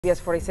CBS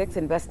 46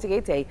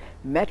 investigates a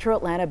Metro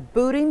Atlanta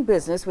booting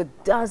business with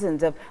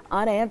dozens of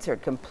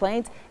unanswered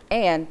complaints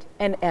and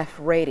an F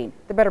rating.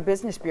 The Better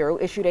Business Bureau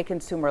issued a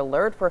consumer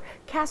alert for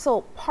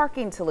Castle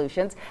Parking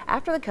Solutions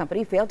after the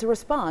company failed to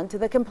respond to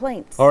the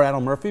complaints. Our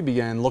Adam Murphy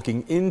began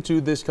looking into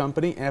this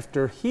company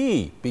after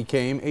he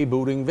became a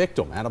booting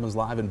victim. Adam is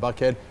live in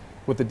Buckhead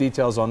with the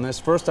details on this.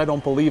 First, I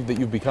don't believe that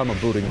you've become a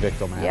booting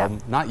victim, Adam.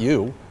 Yep. Not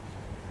you.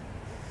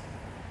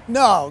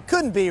 No,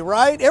 couldn't be,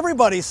 right?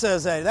 Everybody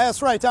says that.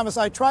 That's right, Thomas.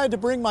 I tried to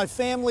bring my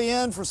family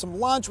in for some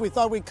lunch. We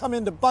thought we'd come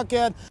into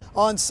Buckhead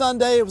on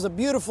Sunday. It was a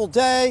beautiful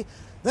day.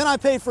 Then I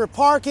paid for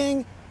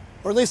parking,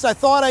 or at least I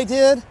thought I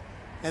did,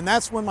 and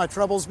that's when my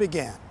troubles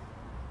began.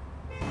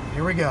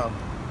 Here we go.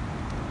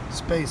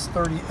 Space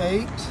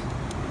 38.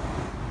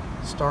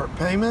 Start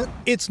payment.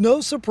 It's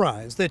no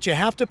surprise that you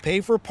have to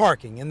pay for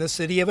parking in the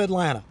city of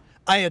Atlanta.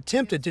 I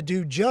attempted to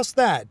do just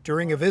that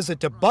during a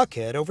visit to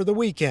Buckhead over the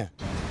weekend.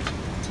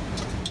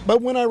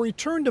 But when I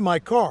returned to my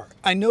car,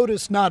 I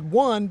noticed not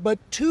one, but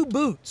two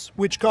boots,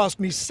 which cost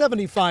me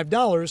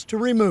 $75 to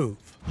remove.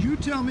 You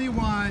tell me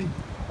why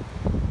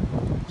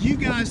you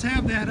guys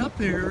have that up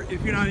there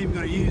if you're not even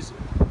going to use it.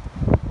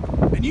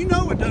 And you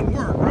know it doesn't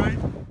work, right?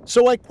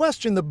 So I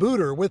questioned the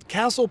booter with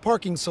Castle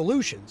Parking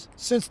Solutions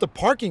since the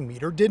parking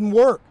meter didn't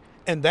work.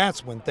 And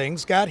that's when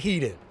things got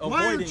heated.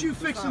 Why aren't you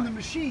fixing the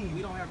machine?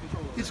 We don't have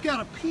control of it. It's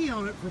got a P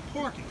on it for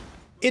parking.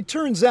 It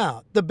turns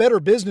out the Better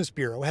Business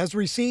Bureau has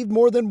received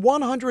more than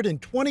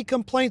 120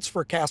 complaints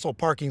for Castle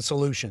Parking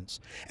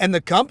Solutions, and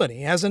the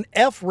company has an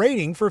F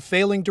rating for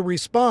failing to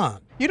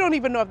respond. You don't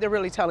even know if they're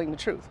really telling the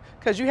truth,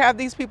 because you have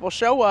these people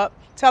show up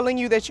telling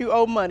you that you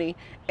owe money,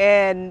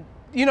 and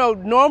you know,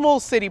 normal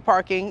city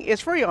parking is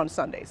free on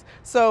Sundays.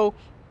 So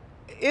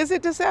is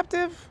it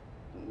deceptive?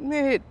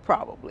 It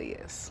probably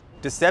is.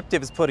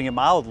 Deceptive is putting it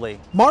mildly.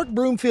 Mark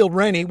Broomfield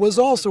Rennie was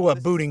also a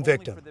booting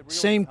victim.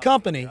 Same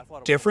company,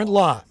 different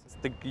lot.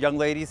 The young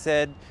lady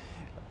said,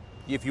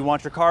 if you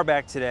want your car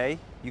back today,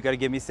 you got to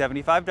give me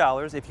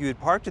 $75. If you had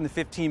parked in the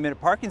 15-minute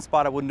parking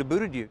spot, I wouldn't have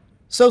booted you.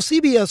 So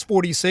CBS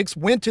 46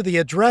 went to the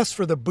address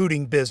for the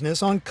booting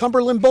business on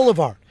Cumberland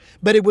Boulevard,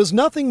 but it was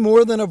nothing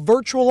more than a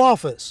virtual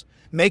office,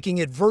 making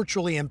it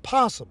virtually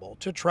impossible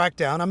to track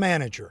down a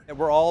manager.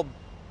 We're all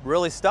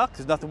really stuck.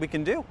 There's nothing we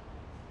can do.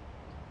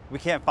 We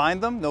can't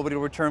find them. Nobody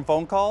will return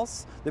phone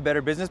calls. The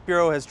Better Business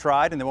Bureau has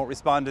tried, and they won't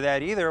respond to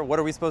that either. What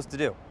are we supposed to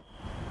do?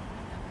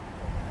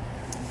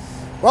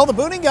 Well, the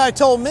booting guy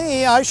told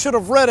me I should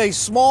have read a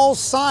small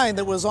sign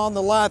that was on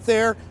the lot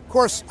there. Of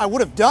course, I would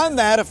have done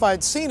that if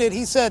I'd seen it.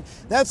 He said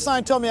that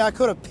sign told me I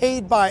could have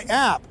paid by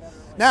app.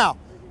 Now,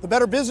 the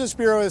Better Business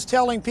Bureau is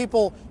telling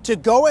people to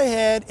go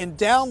ahead and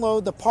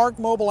download the Park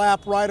Mobile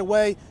app right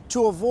away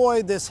to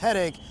avoid this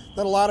headache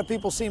that a lot of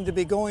people seem to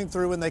be going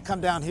through when they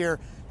come down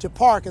here to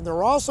park. And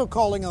they're also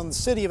calling on the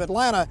city of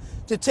Atlanta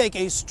to take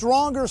a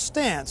stronger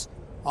stance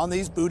on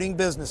these booting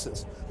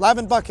businesses. Live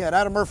in Buckhead,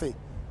 Adam Murphy,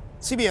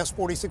 CBS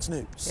 46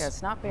 News. Yeah,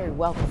 it's not very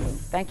welcoming.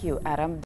 Thank you, Adam.